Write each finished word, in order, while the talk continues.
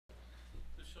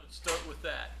let's start with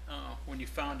that. When you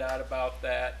found out about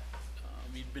that,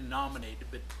 you'd been nominated,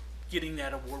 but getting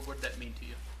that award, what did that mean to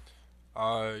you?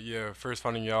 Yeah, first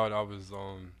finding out, I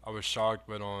was shocked,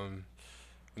 but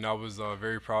and I was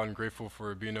very proud and grateful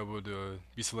for being able to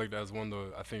be selected as one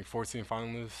of the I think 14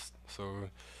 finalists. So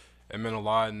it meant a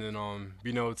lot, and then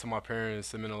being able to my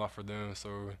parents, it meant a lot for them.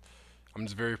 So I'm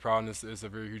just very proud, and it's a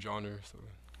very huge honor. So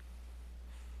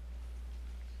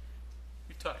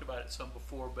You talked about it some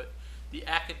before, but the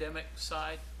academic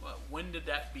side, when did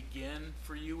that begin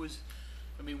for you?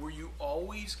 Were you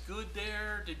always good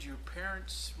there? Did your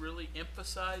parents really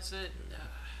emphasize it?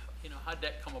 How'd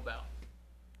that come about?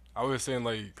 I was saying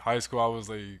like high school, I was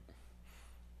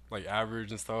like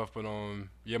average and stuff, but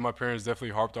yeah, my parents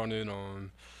definitely harped on it.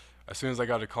 As soon as I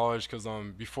got to college, cause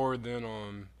before then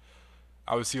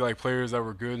I would see like players that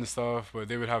were good and stuff, but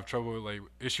they would have trouble with like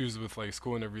issues with like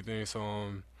school and everything.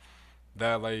 So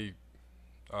that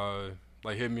uh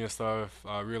like hit me and stuff.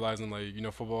 Realizing like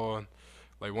football,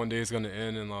 like one day it's gonna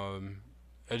end, and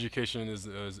education is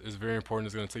very important.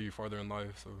 It's gonna take you farther in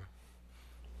life. So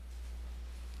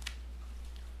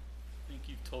I think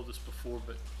you've told us before,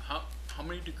 but how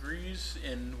many degrees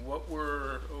and what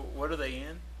are they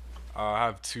in? I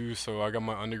have two. So I got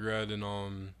my undergrad in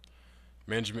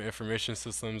management information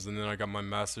systems, and then I got my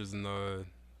master's in the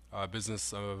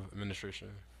business of administration.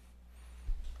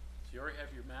 So you already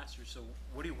have your master's. So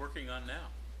what are you working on now?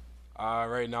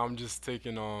 Right now I'm just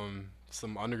taking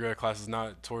some undergrad classes,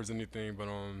 not towards anything, but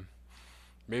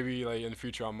maybe like in the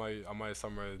future I might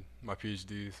start my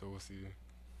PhD. So we'll see.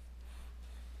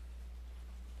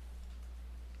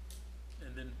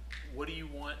 And then what do you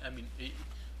want?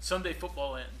 Someday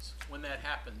football ends. When that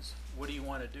happens, what do you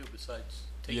want to do besides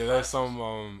take Yeah, that's classes?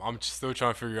 some still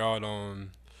trying to figure out.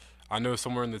 I know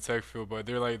somewhere in the tech field, but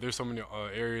there's so many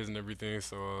areas and everything.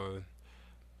 So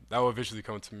that will eventually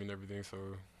come to me and everything. So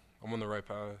I'm on the right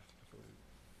path.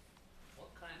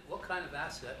 What kind of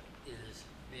asset is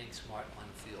being smart on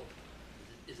the field?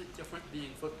 Is it different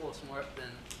being football smart than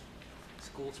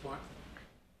school smart?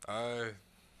 I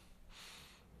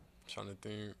trying to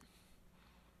think.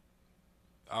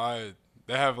 I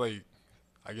They have like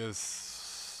I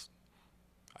guess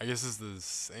I guess it's the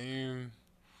same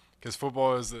because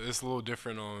football is it's a little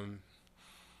different.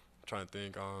 Trying to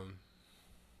think.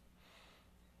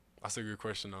 That's a good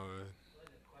question. Well,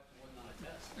 the question wasn't on a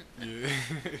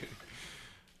test.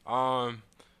 Yeah. um,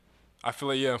 I feel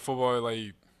like yeah, in football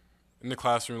like in the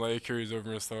classroom like it carries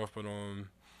over and stuff, but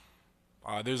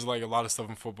there's like a lot of stuff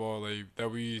in football like that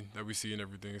we see and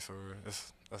everything. So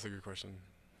that's a good question.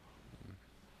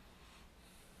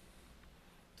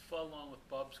 To follow along with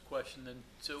Bob's question, then,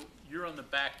 so you're on the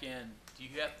back end.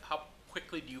 How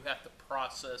quickly do you have to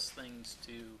process things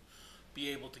to be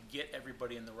able to get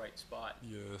everybody in the right spot?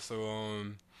 Yeah. So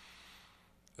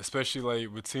especially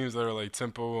like with teams that are like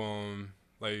tempo,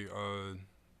 like I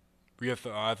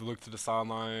have to look to the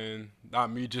sideline.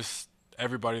 Not me, just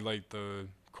everybody like the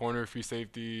corner, free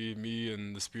safety, me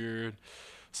and the spear.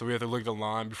 So we have to look at the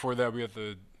line. Before that, we have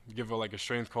to give like a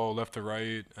strength call left to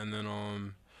right, and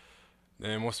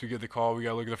then once we get the call, we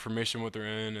gotta look at the formation what they're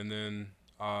in, and then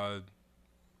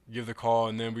give the call,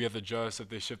 and then we have to adjust if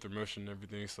they shift their motion and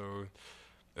everything. So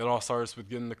it all starts with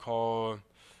getting the call,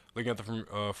 looking at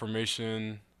the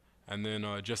formation, and then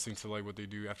adjusting to like what they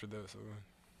do after that. So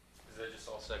Is that just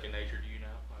all second nature to you now?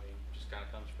 Just kind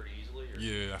of comes pretty easily, or?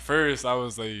 yeah, at first I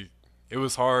was like, it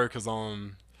was hard because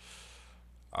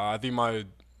I think my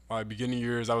beginning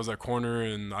years I was at corner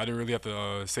and I didn't really have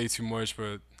to say too much,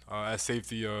 but at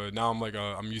safety now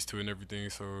I'm used to it and everything.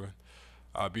 So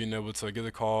being able to get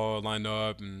the call, line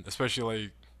up, and especially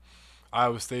like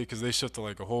Iowa State because they shifted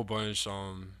like a whole bunch.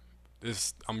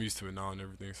 This I'm used to it now and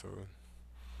everything. So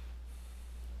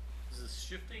Is the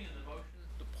shifting and the motion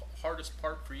the hardest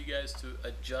part for you guys to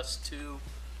adjust to?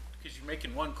 Because you're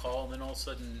making one call and then all of a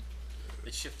sudden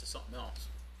they shift to something else.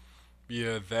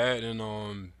 yeah, that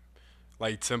and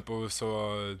like tempo.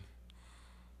 So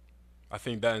I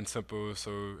think that in tempo.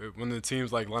 So when the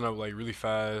teams like line up like really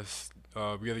fast,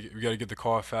 we gotta get the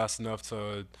call fast enough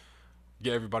to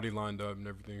get everybody lined up and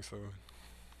everything. So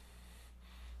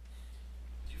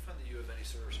Do you find that you have any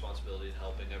sort of responsibility in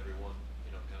helping everyone?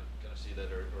 Kind of see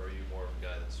that, or are you more of a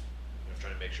guy that's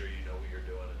trying to make sure you know what you're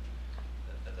doing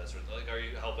and that sort of thing? Like, are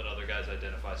you helping other guys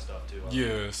identify stuff too?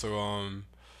 yeah, so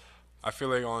I feel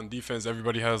like on defense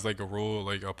everybody has like a role,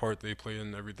 like a part they play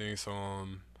in everything. So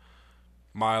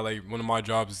my like one of my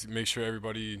jobs is make sure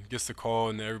everybody gets the call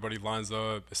and everybody lines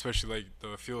up, especially like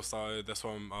the field side. That's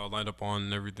what I'm lined up on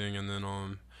and everything. And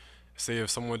then say if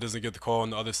someone doesn't get the call on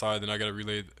the other side, then I gotta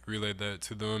relay that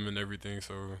to them and everything.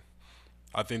 So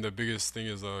I think the biggest thing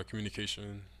is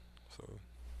communication. So.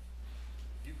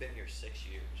 You've been here 6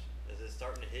 years. Is it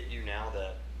starting to hit you now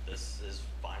that this is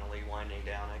finally winding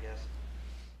down, I guess?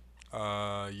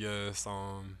 Yes.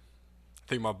 I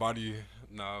think my body.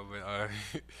 Nah, but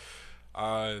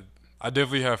I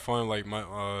definitely have fun. Like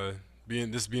my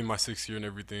being my 6th year and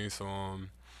everything. So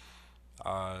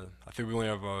I think we only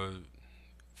have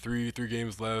three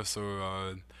games left.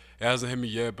 So it hasn't hit me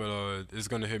yet, but it's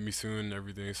gonna hit me soon and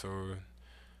everything. So,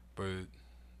 but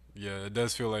yeah, it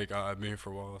does feel like I've been here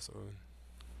for a while. So.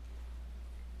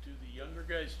 Do the younger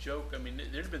guys joke? I mean,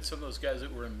 there'd have been some of those guys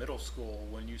that were in middle school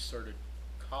when you started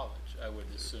college, I would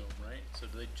assume, right? So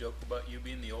do they joke about you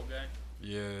being the old guy?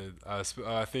 Yeah, I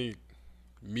think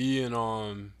me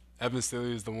and Evan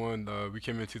Staley is the one. We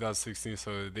came in 2016,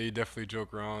 so they definitely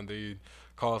joke around. They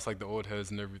call us like the old heads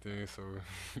and everything. So.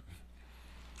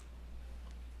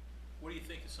 What do you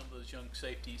think of some of those young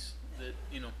safeties that,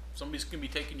 somebody's going to be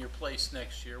taking your place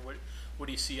next year? What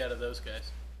do you see out of those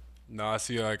guys? No, I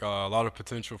see like a lot of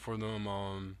potential for them.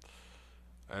 And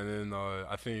then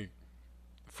I think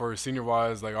for senior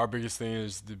wise, like our biggest thing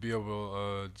is to be able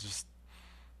to just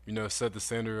set the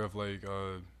standard of like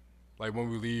when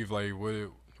we leave, like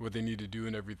what they need to do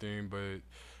and everything. But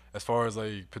as far as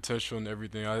like potential and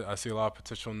everything, I see a lot of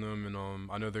potential in them, and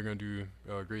I know they're gonna do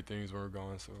great things when we're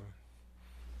gone. So.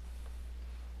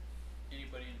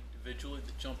 Anybody individually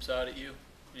that jumps out at you?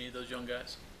 Any of those young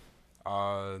guys?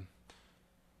 I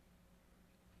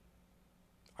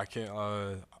can't.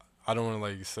 I don't want to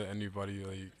like say anybody.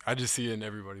 Like I just see it in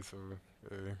everybody. So.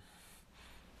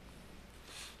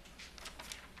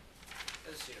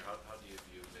 As a senior, how do you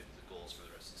view maybe the goals for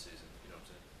the rest of the season? You know what I'm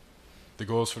saying? The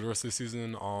goals for the rest of the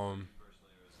season. Personally,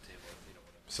 or as a team, or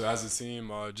whatever. So as a team,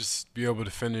 just be able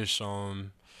to finish.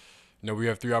 We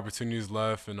have 3 opportunities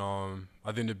left, and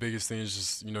I think the biggest thing is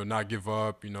just not give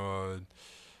up. Because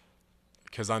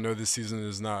I know this season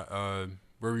is not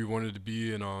where we wanted to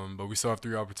be, and but we still have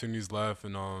 3 opportunities left,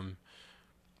 and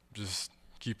just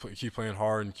keep playing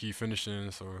hard and keep finishing.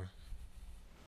 So.